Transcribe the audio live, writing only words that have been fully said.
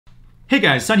Hey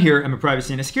guys, Sun here. I'm a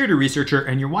privacy and a security researcher,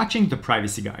 and you're watching The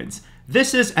Privacy Guides.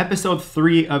 This is episode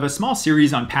 3 of a small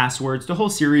series on passwords. The whole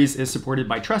series is supported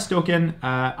by TrustToken.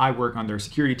 I work on their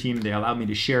security team. They allowed me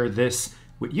to share this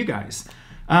with you guys.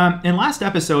 In last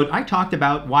episode, I talked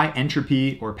about why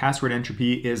entropy or password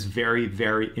entropy is very,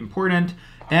 very important.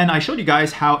 And I showed you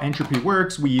guys how entropy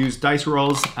works. We use dice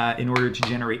rolls in order to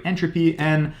generate entropy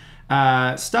and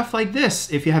stuff like this.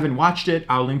 If you haven't watched it,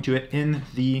 I'll link to it in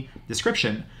the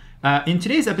description. In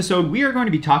today's episode, we are going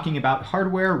to be talking about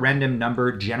hardware random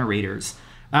number generators.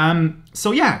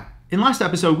 So yeah, in last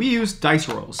episode, we used dice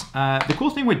rolls. The cool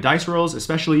thing with dice rolls,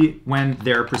 especially when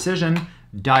they're precision,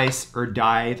 dice or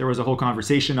die, there was a whole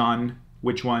conversation on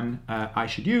which one I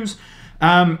should use.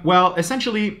 Well,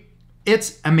 essentially,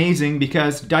 it's amazing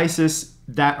because dices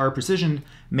that are precision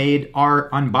made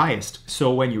are unbiased.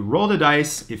 So when you roll the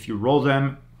dice, if you roll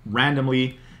them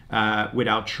randomly,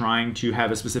 without trying to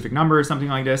have a specific number or something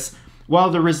like this, well,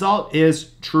 the result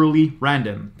is truly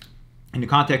random. In the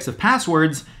context of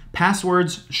passwords,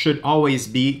 passwords should always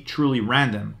be truly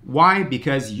random. Why?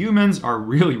 Because humans are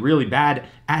really, really bad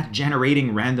at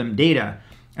generating random data.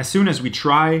 As soon as we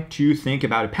try to think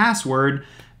about a password,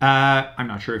 I'm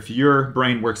not sure if your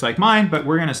brain works like mine, but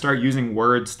we're going to start using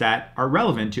words that are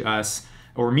relevant to us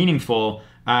or meaningful.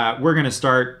 We're going to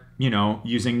start,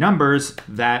 using numbers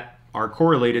that are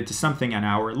correlated to something in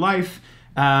our life.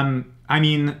 I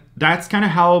mean, that's kind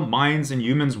of how minds and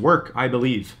humans work, I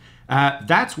believe.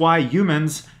 That's why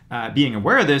humans, being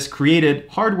aware of this, created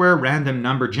hardware random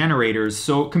number generators.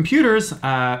 So computers,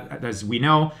 as we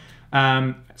know,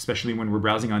 especially when we're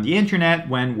browsing on the internet,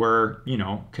 when we're,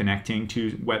 connecting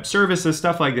to web services,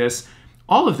 stuff like this,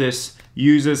 all of this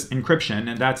uses encryption,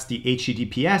 and that's the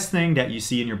HTTPS thing that you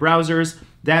see in your browsers.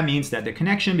 That means that the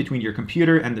connection between your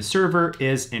computer and the server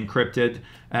is encrypted.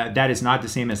 That is not the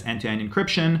same as end-to-end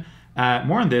encryption.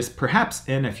 More on this perhaps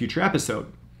in a future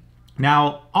episode.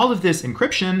 Now, all of this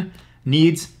encryption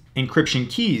needs encryption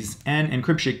keys, and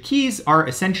encryption keys are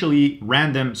essentially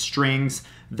random strings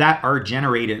that are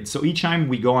generated. So each time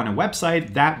we go on a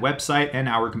website, that website and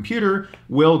our computer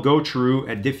will go through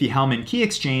a Diffie-Hellman key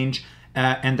exchange.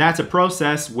 And that's a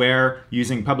process where,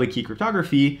 using public key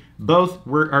cryptography, both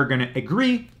are going to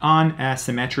agree on a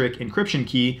symmetric encryption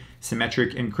key.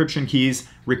 Symmetric encryption keys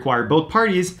require both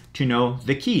parties to know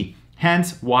the key.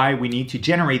 Hence, why we need to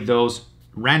generate those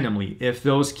randomly. If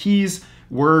those keys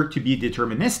were to be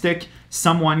deterministic,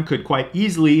 someone could quite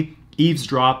easily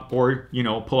eavesdrop or,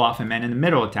 pull off a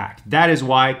man-in-the-middle attack. That is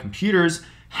why computers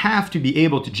have to be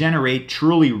able to generate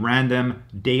truly random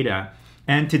data.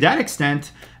 And to that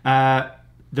extent,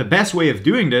 the best way of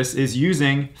doing this is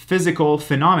using physical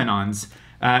phenomenons,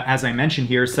 as I mentioned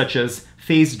here, such as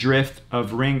phase drift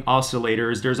of ring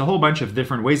oscillators. There's a whole bunch of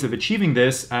different ways of achieving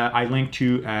this. I linked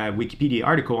to a Wikipedia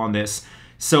article on this.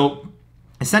 So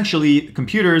essentially,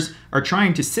 computers are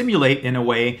trying to simulate, in a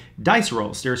way, dice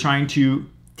rolls. They're trying to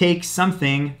take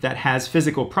something that has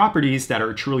physical properties that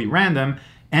are truly random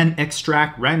and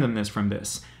extract randomness from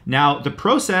this. Now, the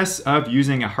process of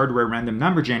using a hardware random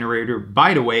number generator,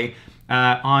 by the way,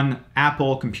 on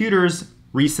Apple computers,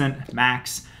 recent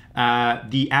Macs,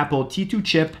 the Apple T2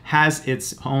 chip has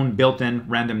its own built-in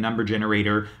random number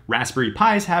generator. Raspberry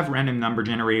Pis have random number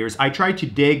generators. I tried to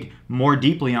dig more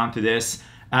deeply onto this.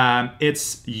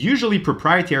 It's usually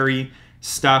proprietary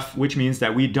stuff, which means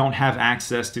that we don't have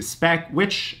access to spec,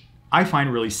 which I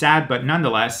find really sad, but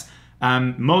nonetheless,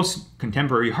 most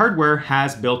contemporary hardware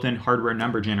has built-in hardware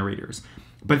number generators,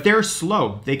 but they're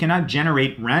slow. They cannot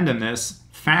generate randomness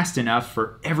fast enough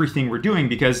for everything we're doing,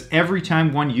 because every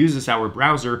time one uses our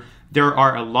browser, there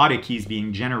are a lot of keys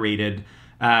being generated.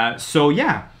 So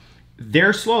yeah,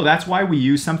 they're slow. That's why we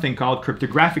use something called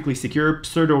cryptographically secure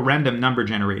pseudo-random number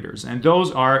generators. And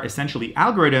those are essentially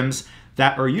algorithms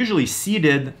that are usually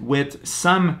seeded with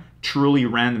some truly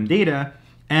random data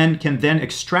and can then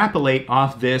extrapolate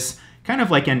off this kind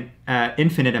of like an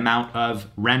infinite amount of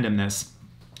randomness.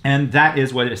 And that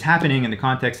is what is happening in the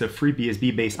context of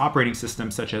FreeBSD-based operating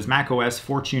systems such as macOS.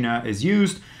 Fortuna is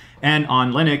used. And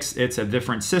on Linux, it's a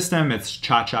different system. It's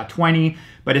Cha-Cha 20.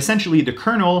 But essentially, the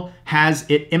kernel has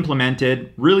it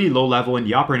implemented really low level in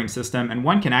the operating system, and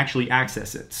one can actually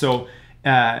access it. So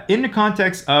in the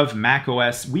context of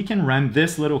macOS, we can run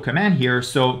this little command here.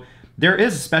 So there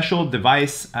is a special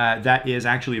device that is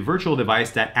actually a virtual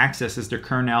device that accesses the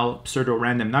kernel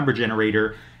pseudo-random number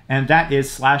generator, and that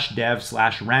is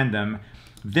 /dev/random.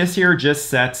 This here just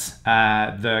sets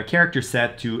the character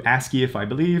set to ASCII, if I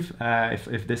believe,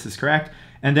 if this is correct.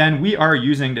 And then we are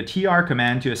using the tr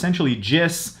command to essentially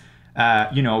gis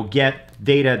get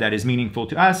data that is meaningful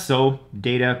to us. So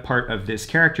data part of this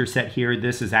character set here,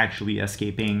 this is actually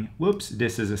escaping,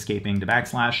 this is escaping the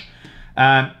backslash.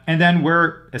 And then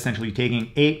we're essentially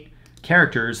taking 8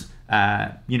 characters,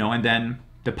 and then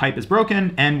the pipe is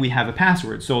broken and we have a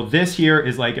password. So this here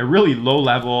is like a really low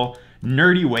level,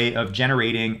 nerdy way of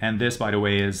generating. And this, by the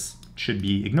way, should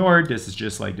be ignored. This is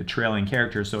just like the trailing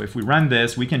character. So if we run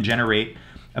this, we can generate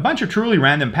a bunch of truly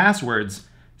random passwords,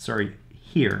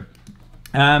 here.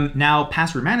 Now,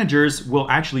 password managers will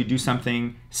actually do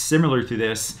something similar to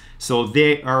this. So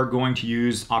they are going to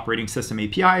use operating system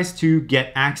APIs to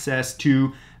get access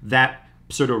to that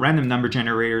pseudo random number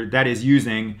generator that is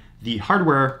using the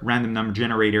hardware random number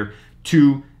generator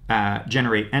to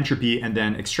generate entropy and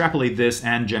then extrapolate this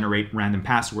and generate random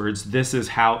passwords. This is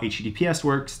how HTTPS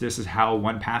works. This is how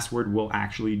 1Password will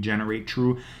actually generate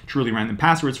truly random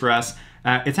passwords for us.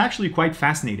 It's actually quite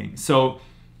fascinating. So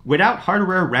without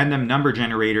hardware random number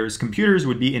generators, computers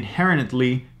would be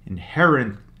inherently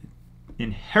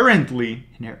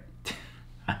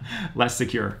less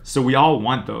secure. So we all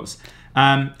want those.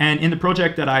 And in the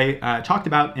project that I talked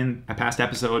about in a past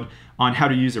episode on how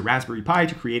to use a Raspberry Pi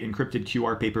to create encrypted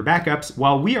QR paper backups,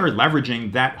 while we are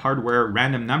leveraging that hardware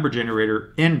random number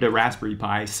generator in the Raspberry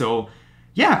Pi. So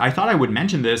yeah, I thought I would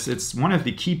mention this. It's one of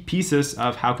the key pieces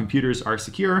of how computers are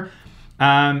secure.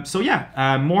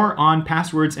 More on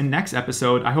passwords in next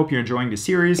episode. I hope you're enjoying the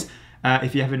series.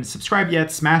 If you haven't subscribed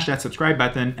yet, smash that subscribe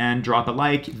button and drop a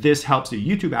like. This helps the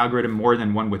YouTube algorithm more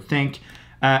than one would think.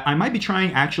 I might be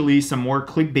trying actually some more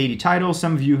clickbaity titles.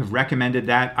 Some of you have recommended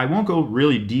that. I won't go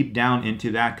really deep down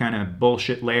into that kind of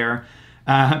bullshit layer,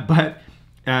 but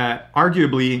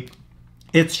arguably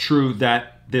it's true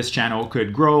that this channel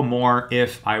could grow more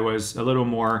if I was a little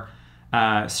more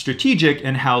strategic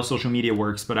in how social media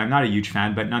works, but I'm not a huge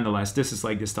fan. But nonetheless, this is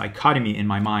like this dichotomy in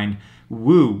my mind.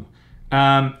 Woo.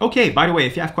 Okay, by the way,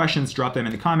 if you have questions, drop them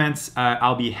in the comments.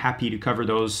 I'll be happy to cover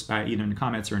those either in the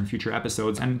comments or in future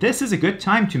episodes. And this is a good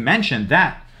time to mention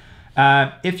that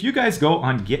if you guys go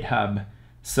on GitHub,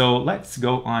 so let's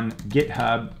go on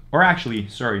GitHub, or actually,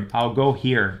 sorry, I'll go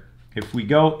here. If we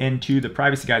go into the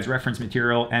Privacy Guides reference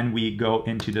material and we go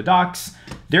into the docs,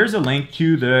 there's a link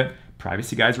to the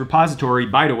Privacy Guides repository.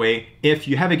 By the way, if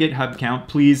you have a GitHub account,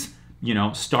 please,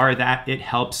 star that. It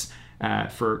helps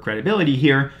for credibility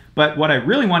here. But what I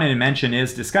really wanted to mention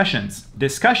is Discussions.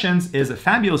 Discussions is a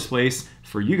fabulous place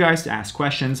for you guys to ask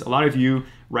questions. A lot of you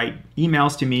write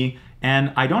emails to me,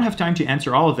 and I don't have time to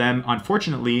answer all of them,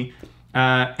 unfortunately.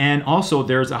 And also,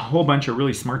 there's a whole bunch of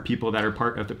really smart people that are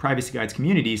part of the Privacy Guides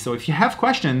community. So if you have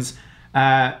questions,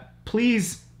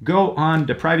 please go on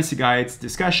the Privacy Guides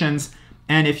Discussions.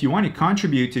 And if you want to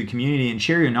contribute to the community and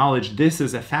share your knowledge, this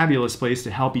is a fabulous place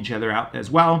to help each other out as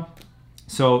well.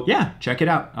 So yeah, check it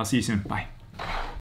out. I'll see you soon. Bye.